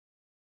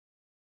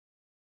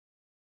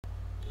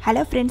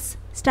Hello friends,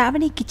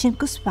 Shravani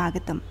కిచెన్కు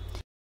స్వాగతం.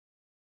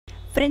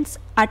 Friends,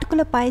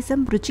 అటుకుల పాయసం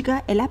రుచిగా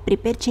ఎలా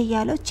ప్రిపేర్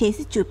చేయాలో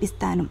చేసి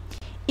చూపిస్తాను.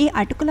 ఈ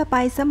అటుకుల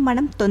పాయసం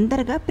మనం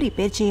తొందరగా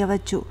ప్రిపేర్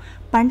చేయవచ్చు.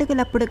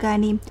 పండుగలప్పుడు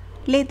కానీ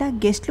లేదా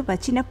గెస్ట్లు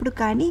వచ్చినప్పుడు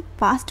కానీ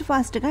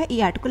ఫాస్ట్గా ఈ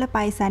అటుకుల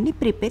పాయసాన్ని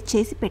ప్రిపేర్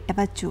చేసి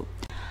పెట్టవచ్చు.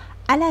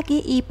 అలాగే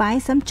ఈ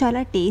పాయసం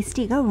చాలా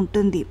టేస్టీగా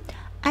ఉంటుంది.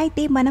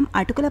 అయితే మనం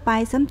అటుకుల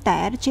పాయసం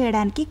తయారు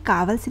చేయడానికి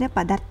కావలసిన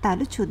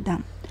పదార్థాలు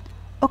చూద్దాం.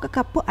 1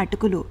 కప్పు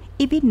అటుకులు.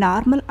 ఇవి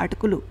నార్మల్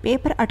అటుకులు,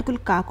 పేపర్ అటుకులు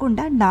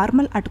కాకుండా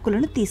నార్మల్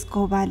అటుకులను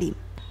తీసుకోవాలి.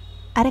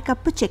 1/2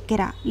 కప్పు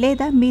చక్కెర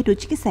లేదా మీ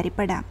రుచికి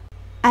సరిపడా.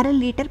 1/2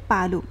 లీటర్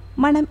పాలు.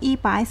 మనం ఈ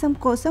పాయసం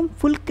కోసం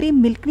ఫుల్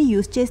క్రీమ్ మిల్క్ని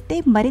యూజ్ చేస్తే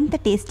మరింత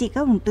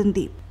టేస్టీగా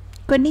ఉంటుంది.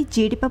 కొన్ని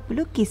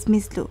జీడిపప్పులు,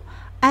 కిస్మిస్లు,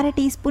 1/2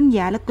 టీ స్పూన్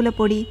యాలకుల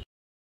పొడి,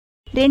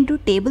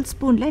 2 టేబుల్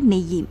స్పూన్ల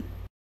నెయ్యి.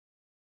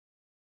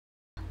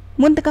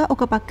 ముందుగా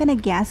ఒక పక్కన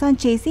గ్యాస్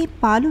ఆన్ చేసి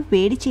పాలు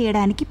వేడి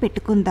చేయడానికి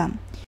పెట్టుకుందాం.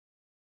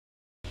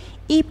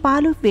 ఈ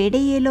పాలు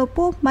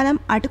వేడయ్యేలోపు మనం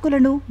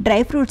అటుకులను, డ్రై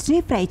ఫ్రూట్స్ని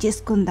ఫ్రై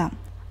చేసుకుందాం.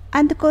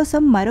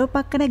 అందుకోసం మరో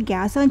పక్కన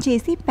గ్యాస్ ఆన్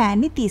చేసి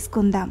ప్యాన్ని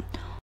తీసుకుందాం.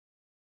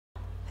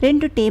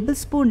 2 టేబుల్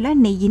స్పూన్ల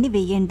నెయ్యిని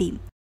వేయండి.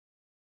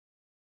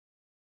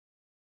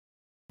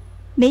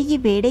 నెయ్యి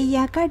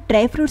వేడయ్యాక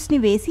డ్రై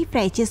ఫ్రూట్స్ని వేసి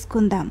ఫ్రై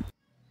చేసుకుందాం.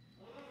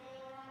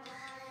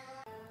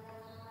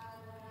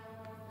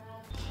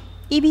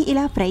 ఇవి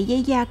ఇలా ఫ్రై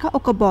అయ్యాక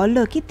ఒక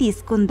బౌల్లోకి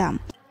తీసుకుందాం.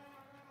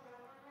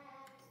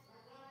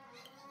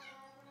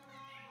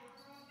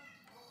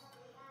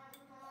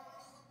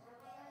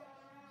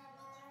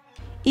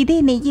 ఇదే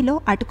నెయ్యిలో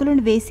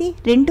అటుకులను వేసి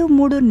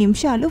 2-3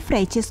 నిమిషాలు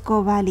ఫ్రై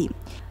చేసుకోవాలి.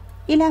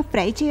 ఇలా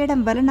ఫ్రై చేయడం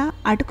వలన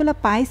అటుకుల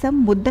పాయసం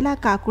ముద్దలా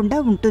కాకుండా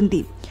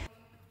ఉంటుంది.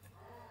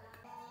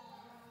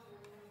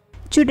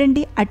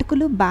 చూడండి,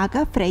 అటుకులు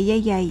బాగా ఫ్రై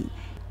అయ్యాయి.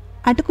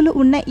 అటుకులు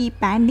ఉన్న ఈ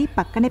ప్యాన్ని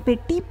పక్కన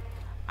పెట్టి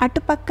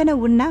అటుపక్కన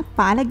ఉన్న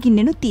పాల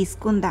గిన్నెను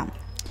తీసుకుందాం.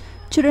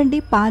 చూడండి,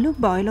 పాలు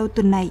బాయిల్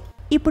అవుతున్నాయి.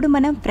 ఇప్పుడు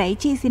మనం ఫ్రై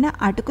చేసిన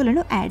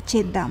అటుకులను యాడ్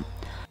చేద్దాం.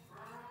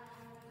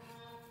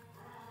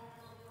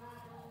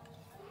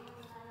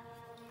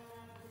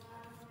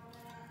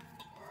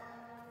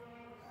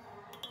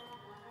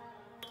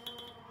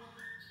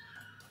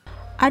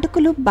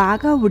 అటుకులు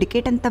బాగా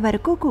ఉడికేటంత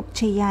వరకు కుక్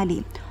చేయాలి.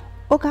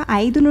 ఒక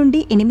 5 నుండి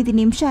 8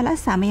 నిమిషాల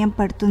సమయం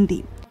పడుతుంది.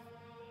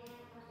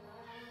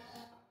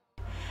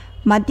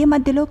 మధ్య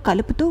మధ్యలో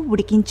కలుపుతూ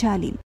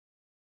ఉడికించాలి.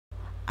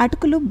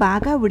 అటుకులు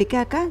బాగా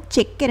ఉడికాక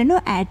చక్కెరను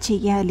యాడ్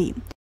చేయాలి.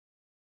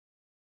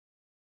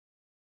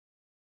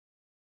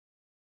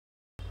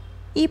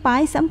 ఈ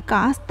పాయసం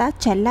కాస్త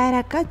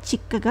చల్లారాక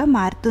చిక్కగా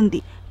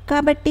మారుతుంది.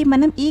 కాబట్టి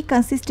మనం ఈ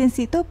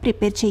కన్సిస్టెన్సీతో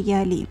ప్రిపేర్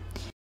చేయాలి.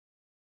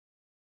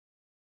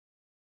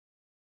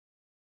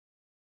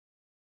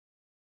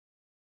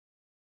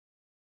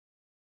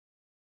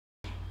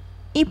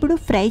 ఇప్పుడు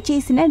ఫ్రై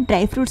చేసిన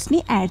డ్రై ఫ్రూట్స్ని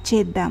యాడ్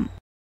చేద్దాం.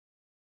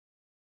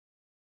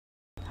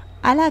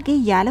 అలాగే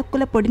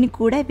యాలకుల పొడిని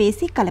కూడా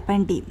వేసి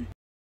కలపండి.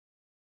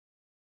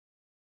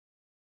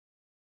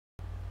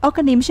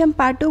 1 నిమిషం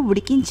పాటు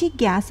ఉడికించి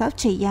గ్యాస్ ఆఫ్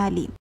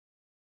చేయాలి.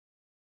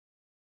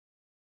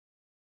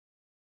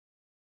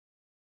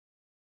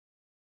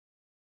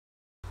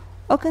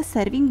 ఒక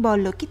సర్వింగ్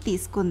బౌల్లోకి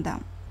తీసుకుందాం.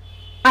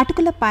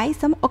 అటుకుల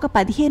పాయసం ఒక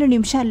 15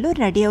 నిమిషాల్లో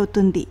రెడీ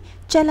అవుతుంది.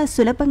 చాలా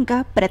సులభంగా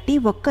ప్రతి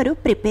ఒక్కరూ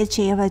ప్రిపేర్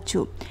చేయవచ్చు.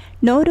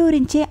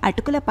 నోరూరించే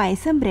అటుకుల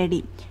పాయసం రెడీ.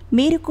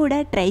 మీరు కూడా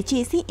ట్రై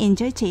చేసి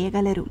ఎంజాయ్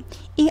చేయగలరు.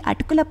 ఈ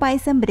అటుకుల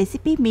పాయసం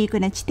రెసిపీ మీకు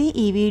నచ్చితే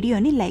ఈ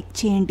వీడియోని లైక్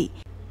చేయండి.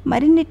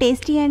 మరిన్ని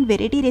టేస్టీ అండ్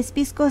వెరైటీ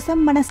రెసిపీస్ కోసం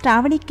మన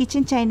శ్రావణి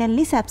కిచెన్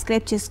ఛానల్ని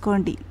సబ్స్క్రైబ్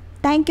చేసుకోండి.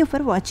 Thank you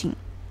for watching.